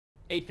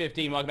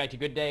8:15, welcome back to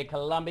Good Day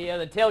Columbia.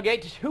 The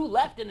Tailgate, two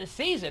left in the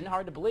season,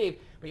 hard to believe,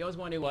 but you always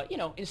want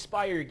to,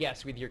 inspire your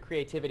guests with your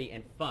creativity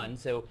and fun.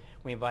 So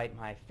we invite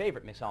my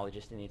favorite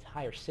mixologist in the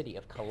entire city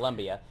of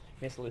Columbia,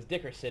 Miss Liz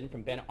Dickerson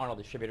from Ben Arnold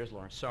Distributors,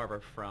 Lauren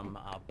Sarver from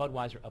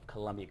Budweiser of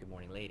Columbia. Good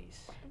morning,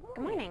 ladies.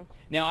 Good morning.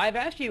 Now, I've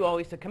asked you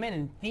always to come in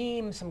and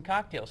theme some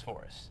cocktails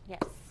for us.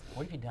 Yes.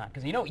 What have you done?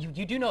 Because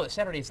you do know that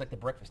Saturday is like the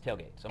breakfast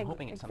tailgate, so I'm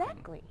hoping it's something.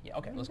 Exactly. Yeah,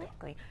 okay, let's go.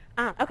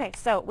 Okay,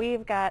 so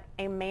we've got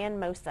a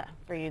man-mosa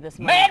for you this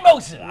morning.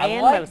 Man-mosa!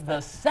 I like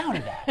the sound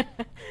of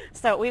that.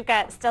 So we've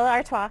got Stella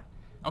Artois.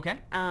 Okay.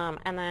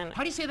 And then...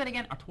 How do you say that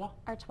again? Artois?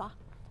 Artois.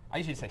 I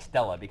usually say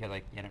Stella because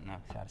I don't know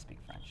how to speak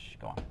French.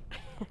 Go on.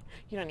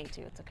 You don't need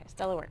to. It's okay.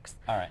 Stella works.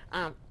 All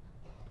right.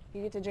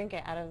 You get to drink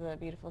it out of the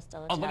beautiful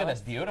Stella Oh, chalice. look at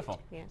this.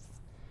 Beautiful. Yes.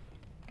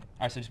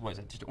 All right, so what is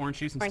it? Just orange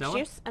juice and Stella?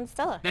 Orange juice and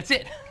Stella. That's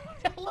it.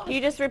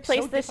 You just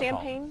replace the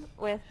champagne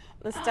with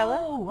the Stella.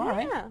 Oh, all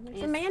right. Yeah,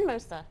 it's a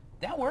man-mosa.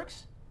 That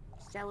works.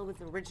 Stella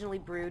was originally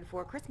brewed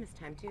for Christmas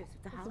time, too, so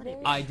it's a holiday.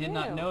 I did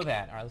not know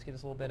that. All right, let's get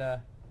this a little bit,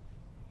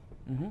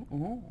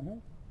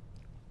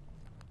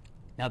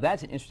 Now,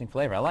 that's an interesting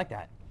flavor. I like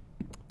that.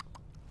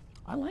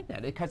 I like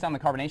that. It cuts down the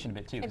carbonation a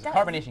bit, too. Because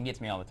carbonation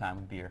gets me all the time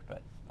with beer.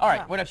 But all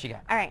right, what else you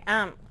got? All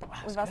right,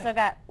 we've also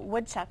got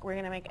woodchuck. We're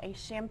going to make a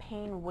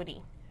champagne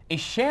woody. A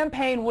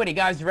champagne woody.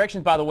 Guys,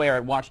 directions, by the way, are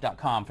at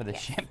WACH.com for the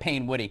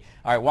champagne woody.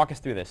 All right, walk us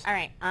through this. All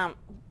right,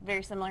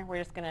 very similar. We're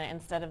just going to,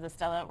 instead of the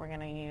Stella, we're going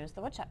to use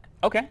the woodchuck.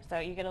 Okay. So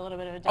you get a little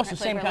bit of a different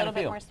flavor, a little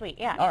bit more sweet.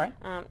 Yeah. All right.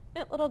 A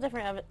little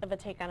different of a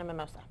take on a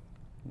mimosa.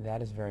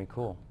 That is very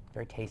cool.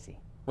 Very tasty.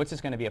 What's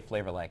this going to be a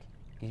flavor like?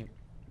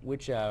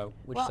 Which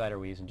side are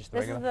we using? Just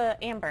the regular? This is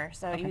the amber,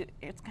 so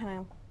it's kind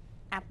of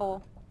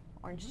apple,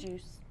 orange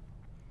juice.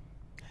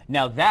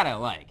 Now that I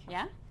like.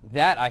 Yeah?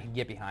 That I can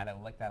get behind. I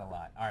like that a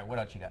lot. All right, what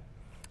else you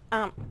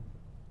got?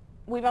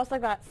 We've also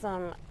got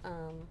some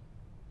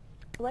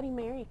Bloody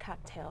Mary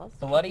cocktails.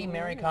 Bloody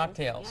Mary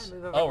cocktails.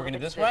 Yeah, oh, we're going to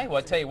do this way? Well,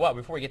 I'll tell you what,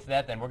 before we get to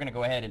that then, we're going to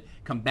go ahead and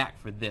come back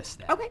for this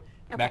then. Okay.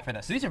 Come back for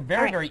this. So these are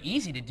very, very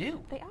easy to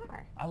do. They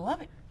are. I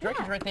love it.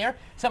 Directions right there.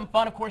 Something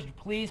fun, of course.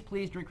 Please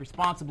drink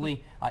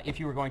responsibly if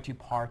you are going to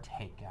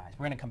partake, guys.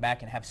 We're going to come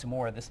back and have some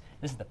more of this.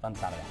 This is the fun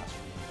side of the house.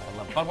 I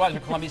love it.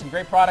 Budweiser Columbia, some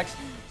great products,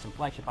 some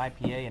flagship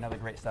IPA, and other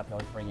great stuff they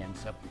always bring in.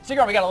 So, stick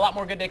around. We got a lot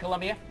more Good Day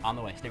Columbia on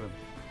the way. Stay with me.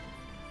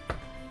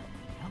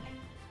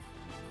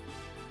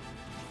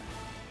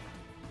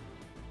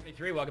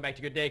 Welcome back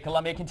to Good Day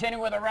Columbia.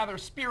 Continuing with our rather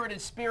spirited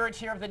spirits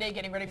here of the day,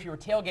 getting ready for your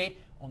tailgate.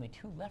 Only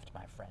two left,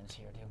 my friends,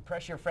 here to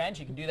impress your friends.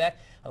 You can do that.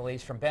 The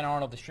ladies from Ben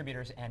Arnold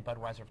Distributors and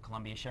Budweiser of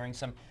Columbia sharing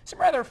some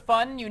rather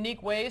fun,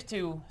 unique ways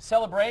to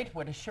celebrate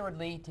what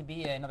assuredly to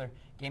be another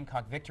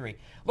Gamecock victory.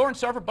 Lauren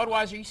Sarver,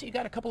 Budweiser, you see you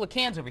got a couple of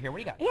cans over here. What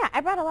do you got? Yeah,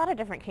 I brought a lot of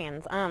different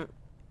cans.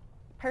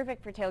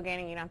 Perfect for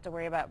tailgating. You don't have to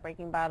worry about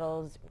breaking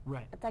bottles.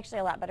 Right. It's actually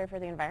a lot better for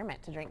the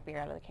environment to drink beer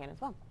out of the can as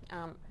well.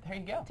 There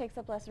you go. Takes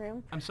up less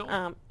room. I'm sold.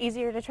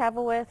 Easier to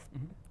travel with.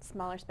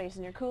 Smaller space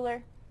in your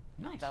cooler.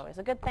 Nice. It's always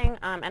a good thing.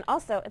 And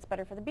also, it's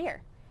better for the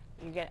beer.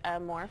 You get a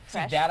more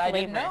fresh that flavor.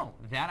 I didn't know.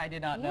 That I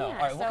did not know. Yeah,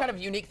 All right, what kind of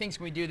unique things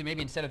can we do that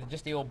maybe instead of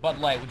just the old Bud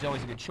Light, which is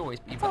always a good choice,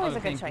 but you've got other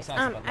things besides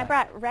the Bud Light? I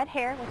brought Red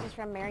Hair, which is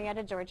from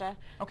Marietta, Georgia.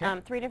 Okay.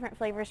 3 different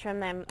flavors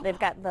from them. They've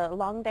got the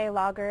Long Day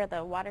Lager, the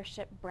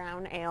Watership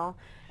Brown Ale,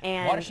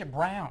 and Watership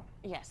Brown.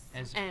 Yes.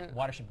 And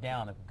Watership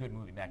Down, a good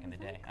movie back in the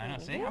day. I know.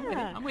 See,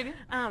 yeah. I'm with you.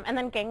 And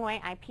then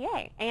Gangway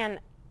IPA. And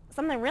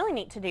something really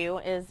neat to do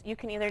is you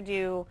can either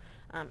do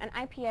an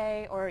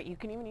IPA, or you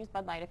can even use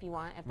Bud Light if you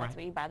want, if that's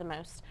what you buy the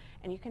most.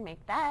 And you can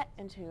make that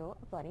into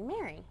a Bloody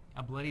Mary.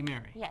 A Bloody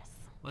Mary? Yes.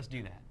 Let's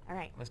do that. All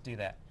right. Let's do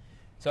that.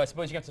 So I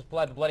suppose you got to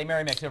supply the Bloody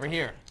Mary mix over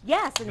here.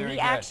 Yes, and we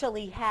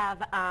actually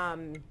have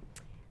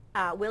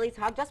Willie's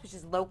Hog Dust, which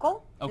is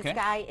local. Okay. This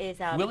guy is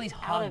Willie's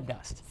Hog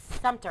Dust.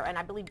 Sumter, and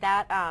I believe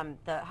that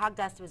the Hog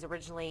Dust was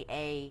originally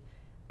a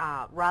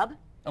rub.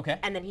 Okay.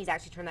 And then he's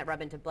actually turned that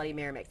rub into Bloody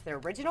Mary mix. They're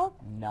original,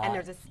 and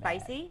there's a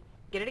spicy.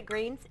 Get it at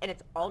Greens, and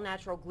it's all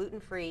natural,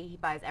 gluten-free. He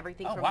buys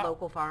everything from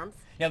local farms.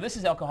 Now, this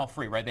is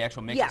alcohol-free, right? The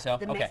actual mix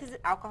itself? Yeah, the mix is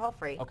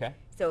alcohol-free. Okay.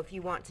 So if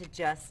you want to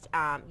just,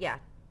 top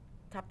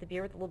the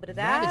beer with a little bit of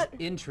that. That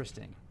is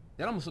interesting.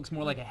 That almost looks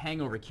more like a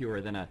hangover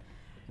cure than a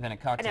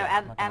cocktail.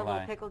 I know, add a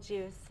little pickle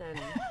juice. And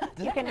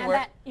you can add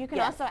that. You can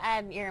also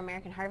add your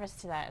American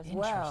Harvest to that as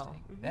well.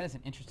 Interesting. That is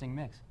an interesting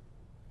mix.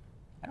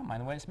 I don't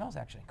mind the way it smells,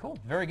 actually. Cool.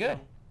 Very good.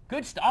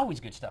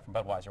 Always good stuff from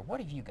Budweiser. What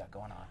have you got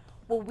going on?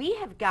 Well, we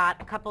have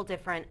got a couple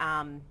different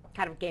kind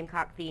of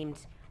Gamecock themed.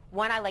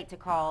 One I like to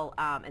call,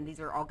 and these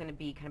are all going to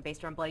be kind of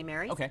based around Bloody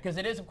Marys. Okay, because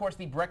it is, of course,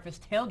 the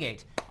breakfast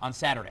tailgate on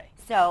Saturday.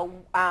 So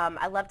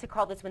I love to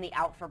call this one the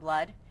Out for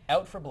Blood.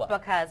 Out for Blood.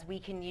 Because we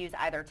can use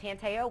either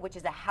Tanteo, which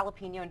is a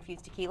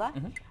jalapeno-infused tequila,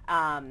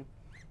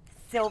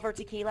 silver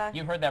tequila.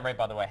 You heard that right,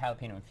 by the way,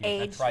 jalapeno-infused.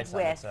 Aged I tried some.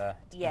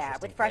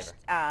 with, with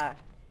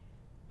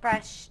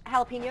fresh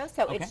jalapenos,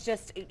 so it's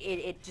just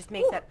it just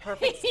makes that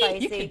perfect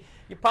spicy.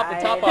 You pop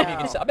the top off.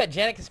 You can. I bet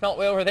Janet can smell it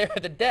way over there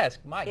at the desk.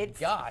 My gosh. It's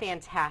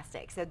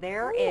fantastic. So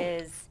there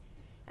is,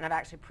 and I've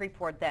actually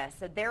pre-poured this.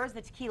 So there is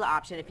the tequila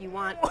option if you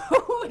want.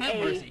 Have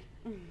mercy.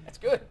 That's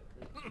good.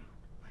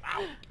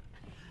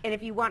 And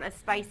if you want a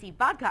spicy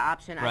vodka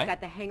option, I've got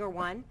the Hanger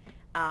One,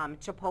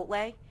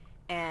 Chipotle,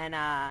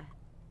 and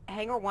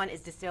Hanger One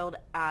is distilled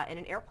in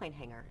an airplane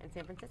hangar in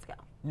San Francisco.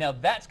 Now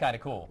that's kind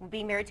of cool.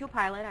 Being married to a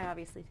pilot, I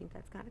obviously think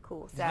that's kind of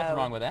cool. There's nothing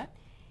wrong with that.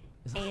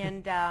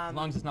 And as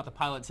long as it's not the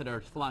pilots that are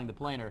flying the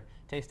plane or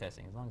taste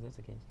testing, as long as that's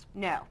the case.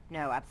 No,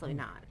 absolutely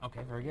not.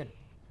 Okay, very good.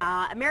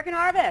 American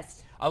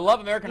Harvest. I love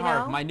American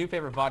Harvest. My new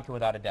favorite vodka,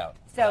 without a doubt.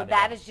 So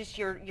that is just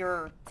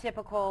your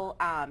typical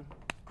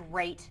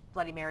great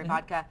Bloody Mary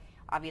vodka.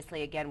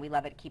 Obviously, again, we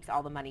love it. It keeps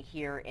all the money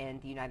here in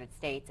the United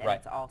States, and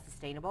it's all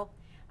sustainable.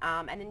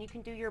 And then you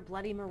can do your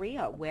Bloody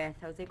Maria with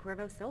Jose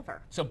Cuervo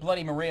Silver. So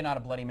Bloody Maria, not a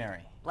Bloody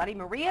Mary. Bloody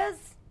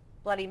Marias,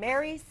 Bloody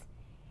Marys,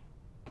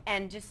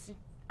 and just,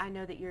 I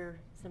know that you're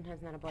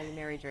sometimes not a Bloody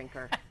Mary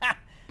drinker.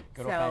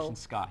 Good old-fashioned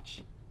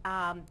Scotch.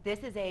 This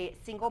is a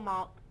single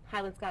malt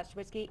Highland Scotch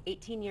whiskey,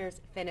 18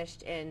 years,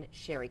 finished in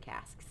sherry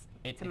casks.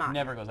 It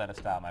never goes out of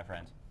style, my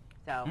friends.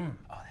 So.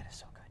 Oh, that is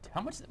so good. How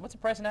much? What's the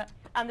price on that?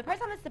 The price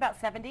on this is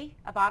about $70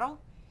 a bottle.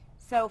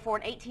 So for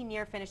an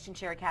 18-year finished in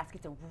sherry cask,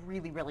 it's a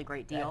really, really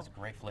great deal. That's a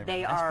great flavor.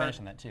 They nice are finish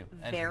on that too.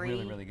 That's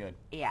really, really good.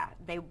 Yeah,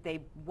 they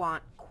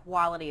want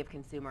quality of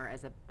consumer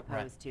as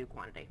opposed to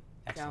quantity.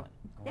 Excellent.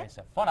 Great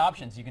stuff. Fun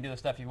options. You can do this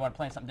stuff if you want to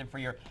plan something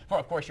different for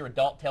of course, your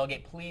adult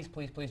tailgate. Please,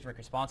 please, please drink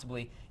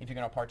responsibly if you're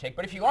going to partake.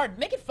 But if you are,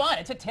 make it fun.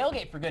 It's a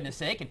tailgate, for goodness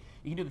sake. And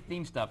you can do the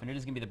theme stuff. And it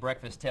is going to be the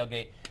breakfast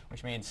tailgate,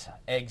 which means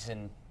eggs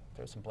and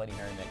throw some Bloody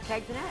Mary mix.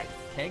 Kegs and eggs.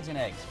 Kegs and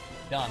eggs.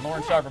 Done.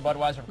 Lauren Sarver,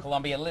 Budweiser from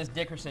Columbia. Liz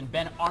Dickerson,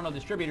 Ben Arnold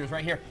Distributors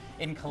right here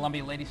in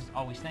Columbia. Ladies, as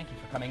always, thank you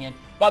for coming in.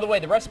 By the way,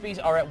 the recipes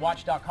are at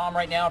WACH.com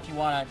right now. If you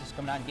want to just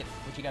come down and get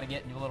what you got to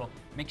get and do a little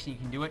mixing, you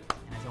can do it.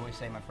 And as I always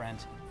say, my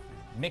friends,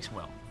 mix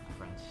well.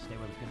 Friends, stay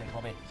with us. Good day,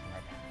 Columbia. See you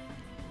right back.